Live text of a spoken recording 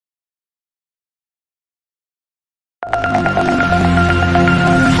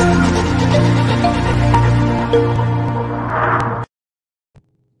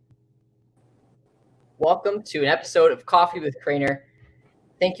welcome to an episode of Coffee with Craner.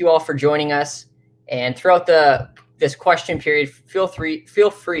 Thank you all for joining us. And throughout this question period, feel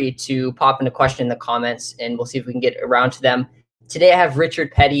free to pop in a question in the comments, and we'll see if we can get around to them. Today, I have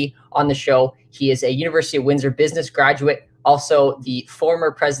Richard Peddie on the show. He is a University of Windsor business graduate, also the former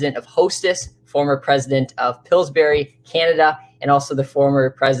president of Hostess, former president of Pillsbury, Canada, and also the former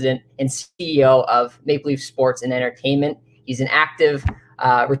president and CEO of Maple Leaf Sports and Entertainment. He's an active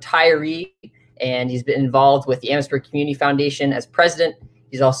retiree, and he's been involved with the Amherstburg Community Foundation as president.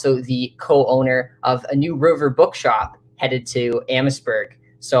 He's also the co-owner of a new river bookshop headed to Amherstburg.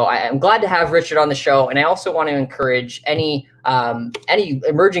 So I'm glad to have Richard on the show, and I also want to encourage any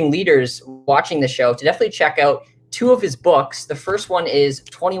emerging leaders watching the show to definitely check out two of his books. The first one is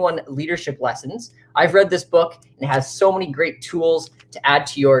 21 Leadership Lessons. I've read this book, and it has so many great tools to add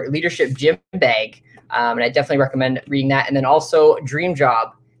to your leadership gym bag, and I definitely recommend reading that. And then also Dream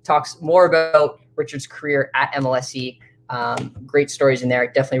Job talks more about Richard's career at MLSE. Great stories in there. I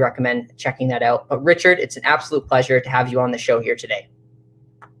definitely recommend checking that out. But Richard, it's an absolute pleasure to have you on the show here today.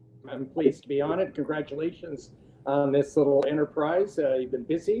 I'm pleased to be on it. Congratulations on this little enterprise. You've been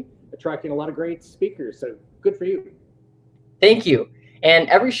busy attracting a lot of great speakers, so good for you. Thank you. And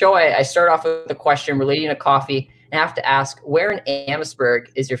every show I start off with a question relating to coffee, and I have to ask, where in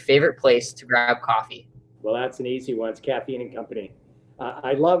Amherstburg is your favorite place to grab coffee? Well, that's an easy one. It's Caffeine and Company.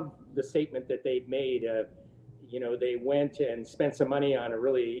 I love the statement that they've made. They went and spent some money on a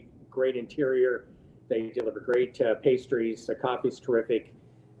really great interior. They deliver great pastries. The coffee's terrific.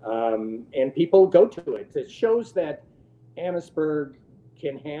 And people go to it. It shows that Amherstburg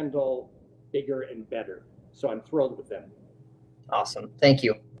can handle bigger and better. So I'm thrilled with them. Awesome. Thank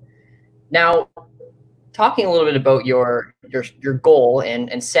you. Now, talking a little bit about your goal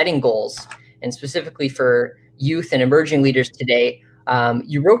and setting goals, and specifically for youth and emerging leaders today,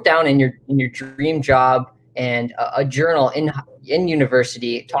 you wrote down in your dream job and a journal in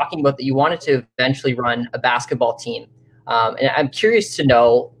university talking about that you wanted to eventually run a basketball team. And I'm curious to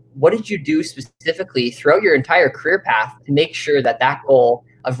know, what did you do specifically throughout your entire career path to make sure that goal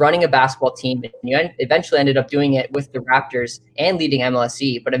of running a basketball team, and you eventually ended up doing it with the Raptors and leading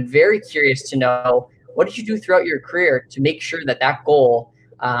MLSE, but I'm very curious to know, what did you do throughout your career to make sure that goal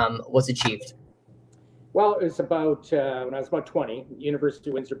was achieved? Well, it was about, when I was about 20, University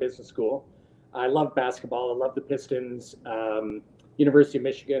of Windsor Business School. I loved basketball. I loved the Pistons. University of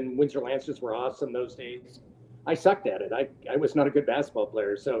Michigan, Windsor Lancers were awesome those days. I sucked at it. I was not a good basketball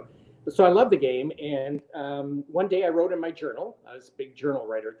player. So I loved the game. And one day I wrote in my journal, I was a big journal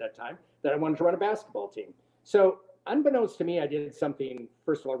writer at that time, that I wanted to run a basketball team. So unbeknownst to me, I did something,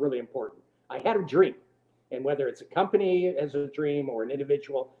 first of all, really important. I had a dream. And whether it's a company as a dream or an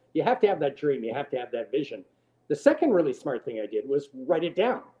individual, you have to have that dream. You have to have that vision. The second really smart thing I did was write it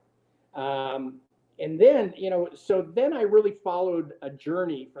down. And then, so then I really followed a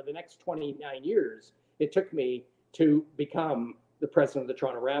journey for the next 29 years. It took me to become the president of the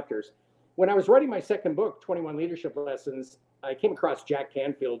Toronto Raptors. When I was writing my second book, 21 Leadership Lessons, I came across Jack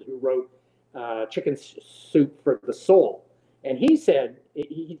Canfield, who wrote Chicken Soup for the Soul. And he said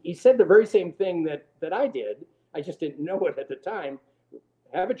the very same thing that I did. I just didn't know it at the time.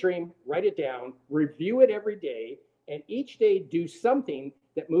 Have a dream, write it down, review it every day, and each day do something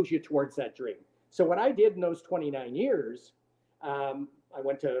that moves you towards that dream. So what I did in those 29 years, I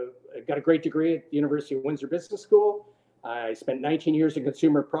got a great degree at the University of Windsor Business School. I spent 19 years in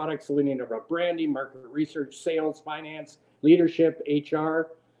consumer products, learning about branding, market research, sales, finance, leadership, HR.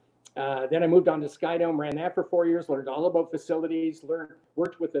 Then I moved on to Skydome, ran that for 4 years, learned all about facilities,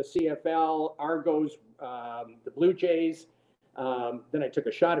 worked with the CFL, Argos, the Blue Jays. Then I took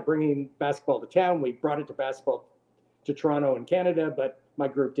a shot at bringing basketball to town. We brought it to basketball to Toronto and Canada, but my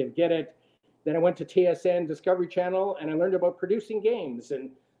group didn't get it. Then I went to TSN Discovery Channel, and I learned about producing games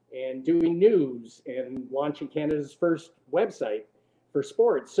and doing news and launching Canada's first website for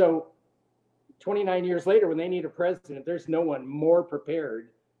sports. So 29 years later, when they need a president, there's no one more prepared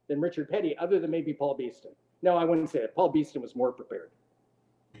than Richard Peddie, other than maybe Paul Beeston. No, I wouldn't say it. Paul Beeston was more prepared.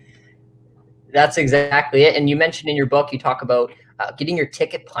 That's exactly it. And you mentioned in your book, you talk about getting your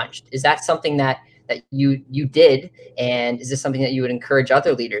ticket punched. Is that something that you did? And is this something that you would encourage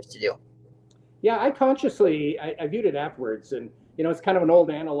other leaders to do? Yeah, I consciously, I viewed it afterwards. And, it's kind of an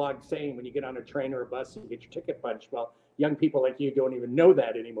old analog saying, when you get on a train or a bus and get your ticket punched. Well, young people like you don't even know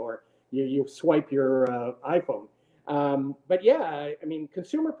that anymore. You swipe your iPhone. But yeah, I mean,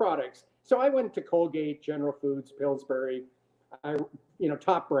 consumer products. So I went to Colgate, General Foods, Pillsbury,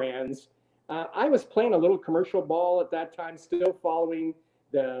 top brands. I was playing a little commercial ball at that time, still following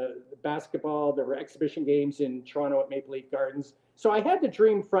the basketball. There were exhibition games in Toronto at Maple Leaf Gardens. So I had the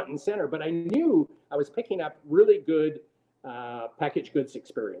dream front and center, but I knew I was picking up really good packaged goods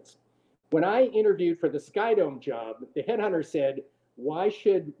experience. When I interviewed for the Skydome job, the headhunter said, "Why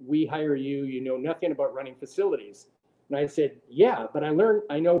should we hire you? You know nothing about running facilities." And I said, "Yeah, but I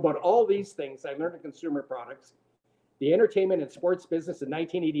know about all these things. I learned in consumer products. The entertainment and sports business in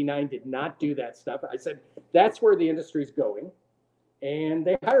 1989 did not do that stuff." I said, "That's where the industry's going." And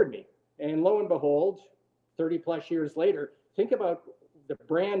they hired me. And lo and behold, 30 plus years later, think about the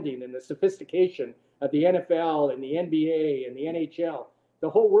branding and the sophistication of the NFL and the NBA and the NHL. The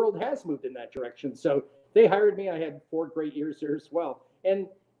whole world has moved in that direction. So they hired me. I had 4 great years there as well. And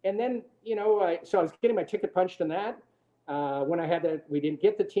then, so I was getting my ticket punched in that. When we didn't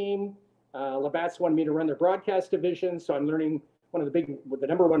get the team, Labatt's wanted me to run their broadcast division. So I'm learning the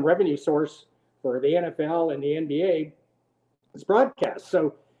number one revenue source for the NFL and the NBA is broadcast.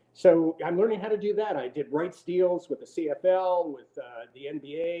 So I'm learning how to do that. I did rights deals with the CFL, with the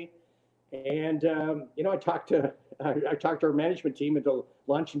NBA. And, I talked to our management team into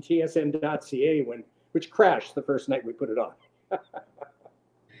launching tsn.ca which crashed the first night we put it on.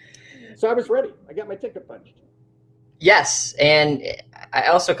 So I was ready. I got my ticket punched. Yes. And I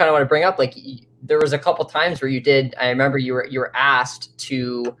also kind of want to bring up, there was a couple times where I remember you were asked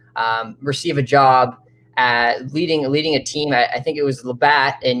to receive a job leading a team. I think it was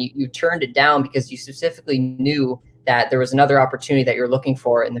Labatt, and you turned it down because you specifically knew that there was another opportunity that you're looking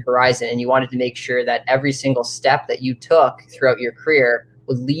for in the horizon, and you wanted to make sure that every single step that you took throughout your career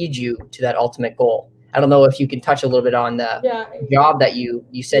would lead you to that ultimate goal. I don't know if you can touch a little bit on the job that you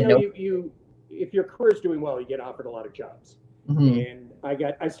said no. If your career is doing well, you get offered a lot of jobs. Mm-hmm.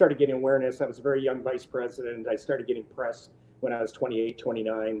 And I started getting awareness. I was a very young vice president. I started getting press when I was 28,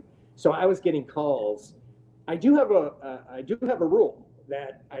 29. So I was getting calls. I do have a rule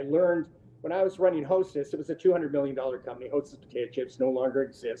that I learned when I was running Hostess. It was a $200 million company. Hostess Potato Chips no longer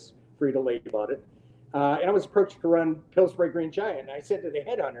exists. Frito-Lay bought it. And I was approached to run Pillsbury Green Giant. And I said to the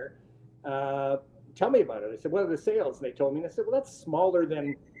headhunter, "Tell me about it." I said, "What are the sales?" And they told me. And I said, "Well, that's smaller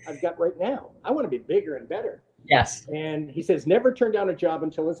than I've got right now. I want to be bigger and better." Yes. And he says, "Never turn down a job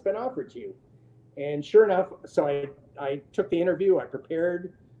until it's been offered to you." And sure enough, so I took the interview. I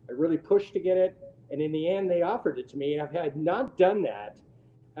prepared. I really pushed to get it. And in the end, they offered it to me. If I had not done that,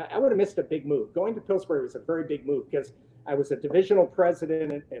 I would have missed a big move. Going to Pillsbury was a very big move because I was a divisional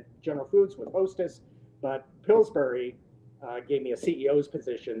president at General Foods with Hostess, but Pillsbury gave me a CEO's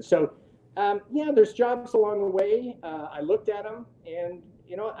position. So, there's jobs along the way. I looked at them, and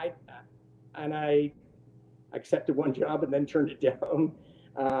I accepted one job and then turned it down.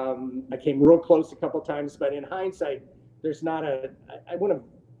 I came real close a couple of times, but in hindsight, there's not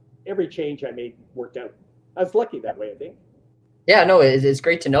every change I made worked out. I was lucky that way, I think. Yeah, no, it's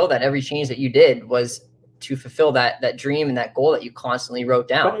great to know that every change that you did was to fulfill that dream and that goal that you constantly wrote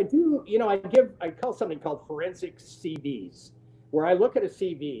down. But I do, I call something called forensic CVs, where I look at a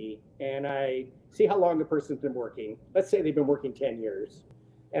CV and I see how long the person's been working. Let's say they've been working 10 years,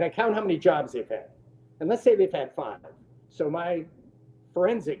 and I count how many jobs they've had. And let's say they've had 5. So my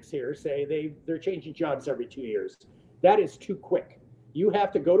forensics here say they're changing jobs every 2 years. That is too quick. You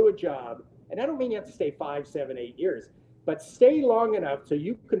have to go to a job, and I don't mean you have to stay 5, 7, 8 years, but stay long enough so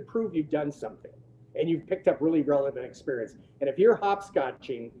you can prove you've done something and you've picked up really relevant experience. And if you're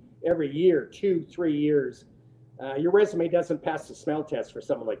hopscotching every year, 2, 3 years, your resume doesn't pass the smell test for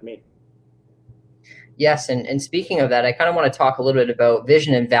someone like me. Yes, and speaking of that, I kind of want to talk a little bit about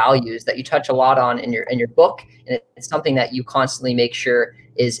vision and values that you touch a lot on in your book, and it's something that you constantly make sure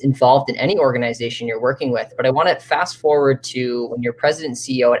is involved in any organization you're working with. But I want to fast forward to when you're president and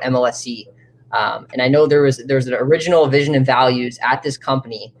CEO at MLSE, and I know there's an original vision and values at this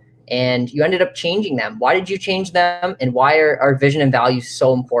company, and you ended up changing them. Why did you change them, and why are vision and values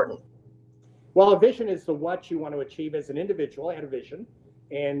so important? Well, a vision is the what you want to achieve as an individual. I had a vision.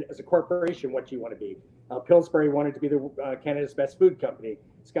 And as a corporation, what do you want to be? Pillsbury wanted to be the Canada's best food company.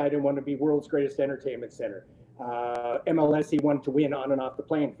 Skydome wanted to be world's greatest entertainment center. MLSE wanted to win on and off the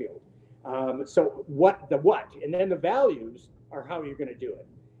playing field. So what, and then the values are how you're going to do it.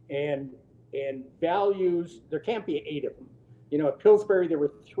 And values, there can't be 8 of them. At Pillsbury, there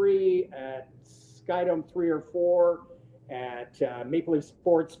were 3, at Skydome 3 or 4, at Maple Leaf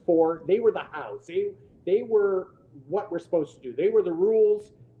Sports 4. They were the house. They were what we're supposed to do. They were the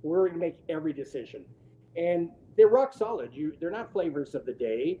rules. We're going to make every decision. And they're rock solid. They're not flavors of the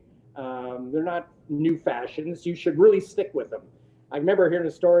day. They're not new fashions. You should really stick with them. I remember hearing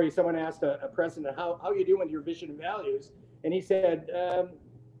a story. Someone asked a president, how you doing with your vision and values? And he said,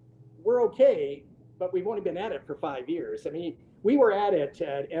 we're okay, but we've only been at it for 5 years. I mean, we were at it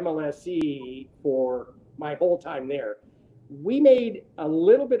at MLSE for my whole time there. we made a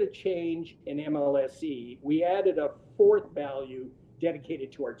little bit of change in MLSE. We added a fourth value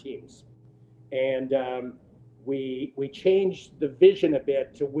dedicated to our teams. And we changed the vision a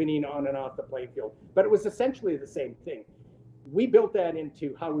bit to winning on and off the playing field. But it was essentially the same thing. We built that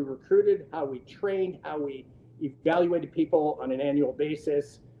into how we recruited, how we trained, how we evaluated people on an annual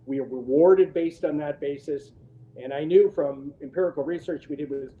basis. We are rewarded based on that basis. And I knew from empirical research we did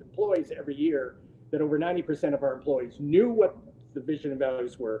with employees every year that over 90% of our employees knew what the vision and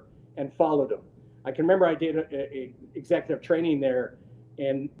values were and followed them. I can remember I did a executive training there,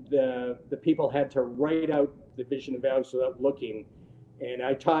 and the people had to write out the vision and values without looking. And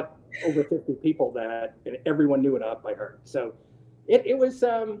I taught over 50 people that, and everyone knew it off by heart. So it was,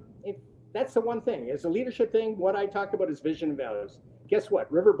 that's the one thing. As a leadership thing, what I talk about is vision and values. Guess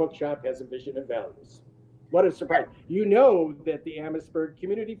what? River Bookshop has a vision and values. What a surprise. You know that the Amherstburg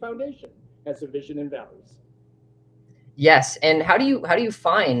Community Foundation has a vision and values. Yes. And how do you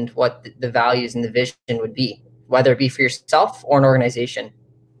find what the values and the vision would be, whether it be for yourself or an organization?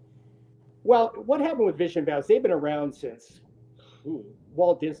 Well, what happened with vision and values? They've been around since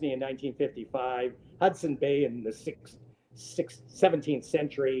Walt Disney in 1955, Hudson Bay in the 17th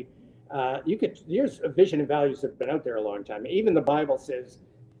century. Years of vision and values have been out there a long time. Even the Bible says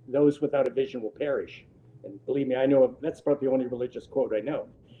those without a vision will perish. And believe me, I know that's about the only religious quote I know.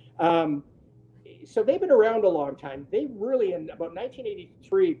 So they've been around a long time. They really, in about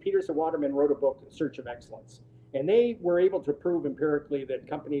 1983, Peters and Waterman wrote a book, Search of Excellence. And they were able to prove empirically that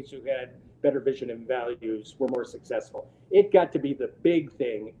companies who had better vision and values were more successful. It got to be the big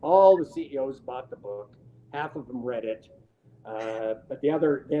thing. All the CEOs bought the book. Half of them read it. But the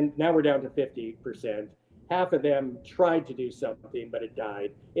other, and now we're down to 50%. Half of them tried to do something, but it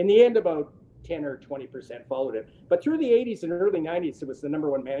died. In the end, about 10 or 20% followed it. But through the 80s and early 90s, it was the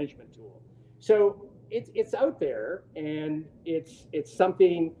 #1 management tool. So it's out there, and it's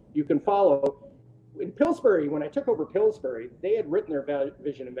something you can follow. In Pillsbury, when I took over Pillsbury, they had written their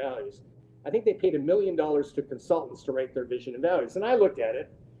vision and values. I think they paid $1 million to consultants to write their vision and values. And I looked at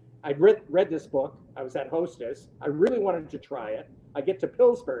it. I'd read this book. I was at Hostess. I really wanted to try it. I get to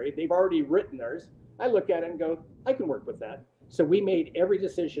Pillsbury. They've already written theirs. I look at it and go, I can work with that. So we made every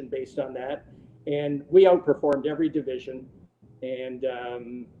decision based on that, and we outperformed every division. And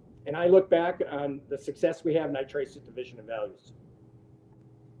I look back on the success we have, and I trace it to vision and values.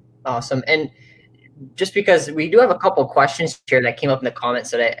 Awesome. And just because we do have a couple of questions here that came up in the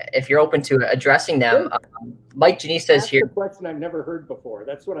comments that if you're open to addressing them, Mike Janice says here. That's a question I've never heard before.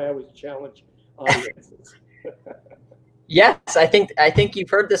 That's what I always challenge audiences. Yes, I think you've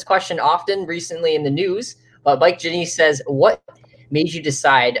heard this question often recently in the news. But Mike Janice says, what made you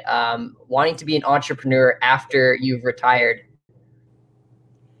decide wanting to be an entrepreneur after you've retired?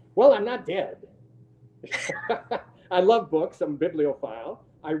 Well, I'm not dead. I love books. I'm a bibliophile.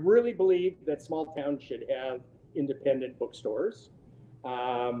 I really believe that small towns should have independent bookstores.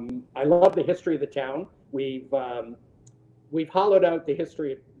 I love the history of the town. We've hollowed out the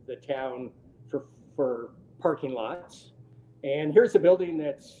history of the town for parking lots. And here's a building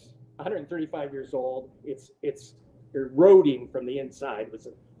that's 135 years old. It's eroding from the inside. It was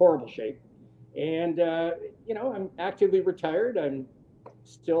a horrible shape. And I'm actively retired. I'm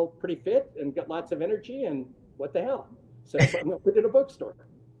still pretty fit and got lots of energy, and what the hell? So I'm going to put it in a bookstore.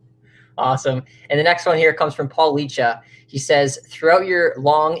 Awesome. And the next one here comes from Paul Leacha. He says, throughout your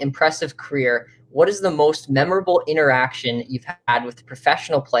long, impressive career, what is the most memorable interaction you've had with a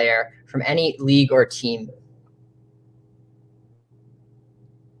professional player from any league or team?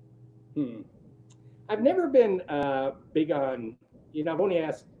 I've never been big on, I've only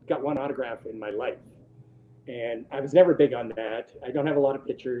got one autograph in my life. And I was never big on that. I don't have a lot of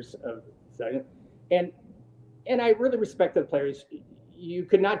pictures of, and I really respect the players. You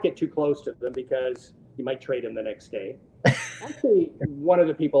could not get too close to them because you might trade them the next day. Actually, one of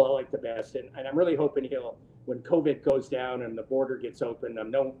the people I like the best, and I'm really hoping when COVID goes down and the border gets open,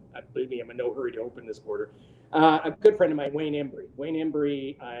 believe me, I'm in no hurry to open this border. A good friend of mine, Wayne Embry. Wayne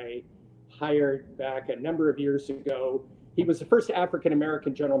Embry, I hired back a number of years ago. He was the first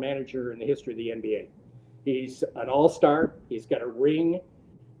African-American general manager in the history of the NBA. He's an all-star. He's got a ring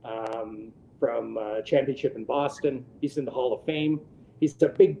from a championship in Boston. He's in the Hall of Fame. He's a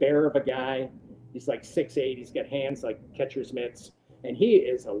big bear of a guy. He's like 6'8". He's got hands like catcher's mitts. And he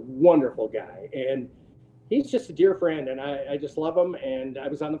is a wonderful guy. And he's just a dear friend. And I just love him. And I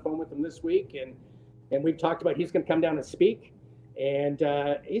was on the phone with him this week. And we've talked about he's going to come down and speak. And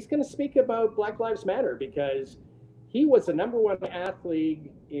he's going to speak about Black Lives Matter because he was the #1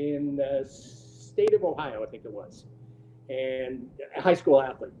 athlete in the state of Ohio, I think it was, and a high school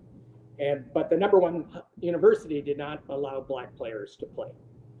athlete. But the #1 university did not allow black players to play.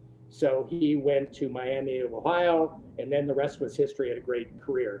 So he went to Miami of Ohio, and then the rest was history. Had a great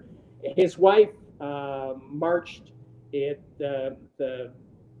career. His wife marched at the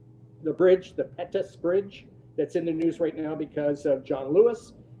bridge, the Pettus Bridge, that's in the news right now because of John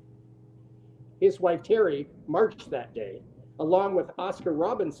Lewis. His wife Terry marched that day, along with Oscar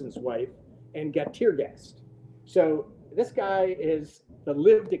Robinson's wife, and got tear gassed. So this guy is the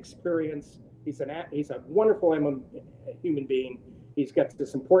lived experience. He's a wonderful human being. He's got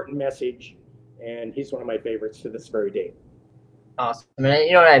this important message, and he's one of my favorites to this very day. Awesome. And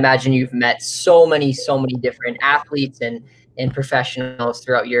you know what, I imagine you've met so many different athletes and professionals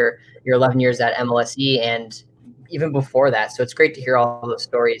throughout your 11 years at MLSE and even before that. So it's great to hear all those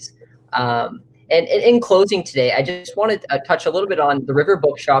stories. And in closing today, I just wanted to touch a little bit on the River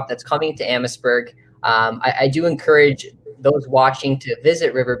Bookshop that's coming to Amherstburg. I do encourage those watching to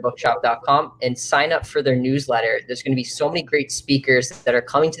visit riverbookshop.com and sign up for their newsletter. There's going to be so many great speakers that are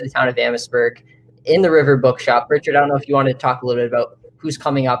coming to the town of Amherstburg in the River Bookshop. Richard, I don't know if you wanted to talk a little bit about who's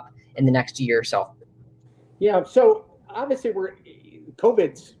coming up in the next year or so. Yeah, so obviously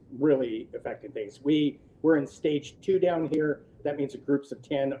COVID's really affecting things. We're in stage 2 down here. That means groups of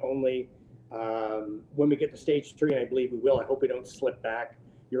 10 only. When we get to stage 3, and I believe we will, I hope we don't slip back.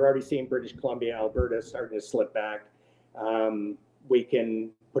 You're already seeing British Columbia, Alberta starting to slip back. We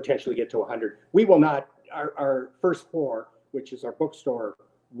can potentially get to 100. We will not, our first floor, which is our bookstore,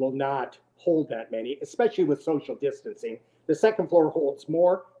 will not hold that many, especially with social distancing. The second floor holds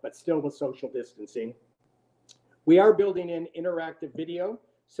more, but still with social distancing. We are building in interactive video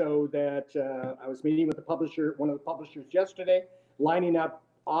so that I was meeting with one of the publishers yesterday, lining up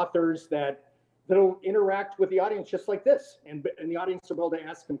authors that'll interact with the audience just like this, and the audience will be able to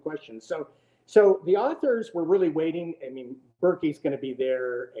ask them questions. So the authors were really waiting. I mean, Berkey's going to be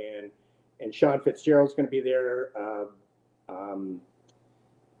there, and Sean Fitzgerald's going to be there.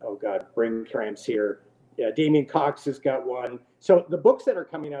 Oh God, brain cramps here. Yeah, Damien Cox has got one. So the books that are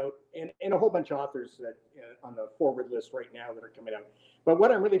coming out, and a whole bunch of authors that on the forward list right now that are coming out. But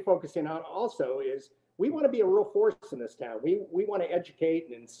what I'm really focusing on also is we want to be a real force in this town. We want to educate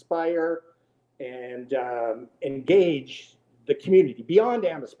and inspire and engage the community beyond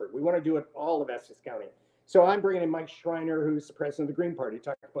Amherstburg. We want to do it all of Essex County. So I'm bringing in Mike Schreiner, who's the president of the Green Party, to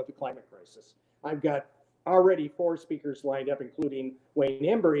talk about the climate crisis. I've got already 4 speakers lined up, including Wayne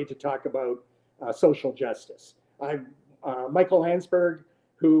Embry, to talk about social justice. Michael Hansberg,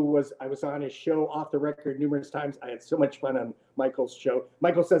 I was on his show off the record numerous times. I had so much fun on Michael's show.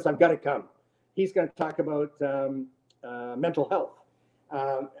 Michael says, I've got to come. He's going to talk about mental health.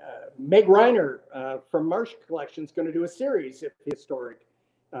 Meg Reiner from Marsh Collection is going to do a series of historic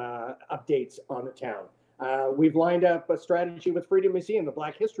updates on the town. We've lined up a strategy with Freedom Museum, the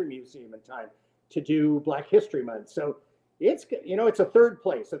Black History Museum, in time to do Black History Month. So it's a third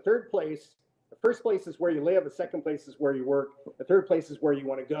place. The first place is where you live. The second place is where you work. The third place is where you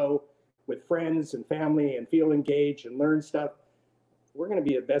want to go with friends and family and feel engaged and learn stuff. We're going to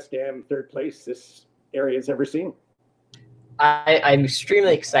be the best damn third place this area has ever seen. I'm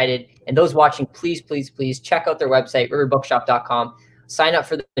extremely excited. And those watching, please check out their website, riverbookshop.com. Sign up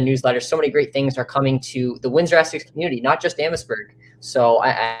for the newsletter. So many great things are coming to the Windsor-Essex community, not just Amherstburg. So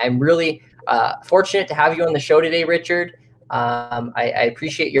I'm really fortunate to have you on the show today, Richard. I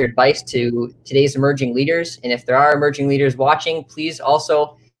appreciate your advice to today's emerging leaders. And if there are emerging leaders watching, please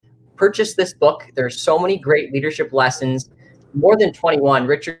also purchase this book. There's so many great leadership lessons, more than 21.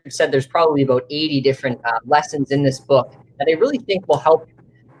 Richard said there's probably about 80 different lessons in this book that I really think will help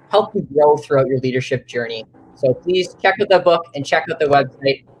you grow throughout your leadership journey. So please check out the book and check out the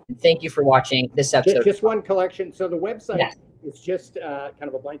website. And thank you for watching this episode. Just one collection. So the website is just kind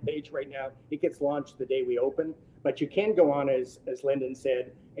of a blank page right now. It gets launched the day we open, but you can go on, as Lyndon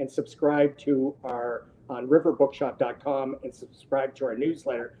said, and subscribe to on riverbookshop.com and subscribe to our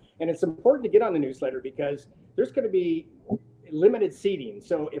newsletter. And it's important to get on the newsletter because there's going to be limited seating.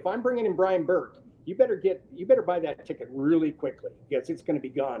 So if I'm bringing in Brian Burke, you better buy that ticket really quickly because it's going to be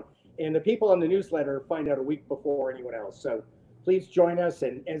gone. And the people on the newsletter find out a week before anyone else. So please join us.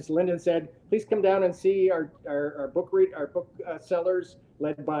 And as Lyndon said, please come down and see our book sellers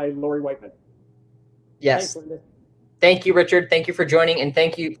led by Lori Whiteman. Yes. Thank you, Richard. Thank you for joining. And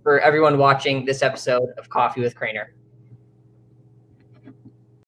thank you for everyone watching this episode of Coffee with Craner.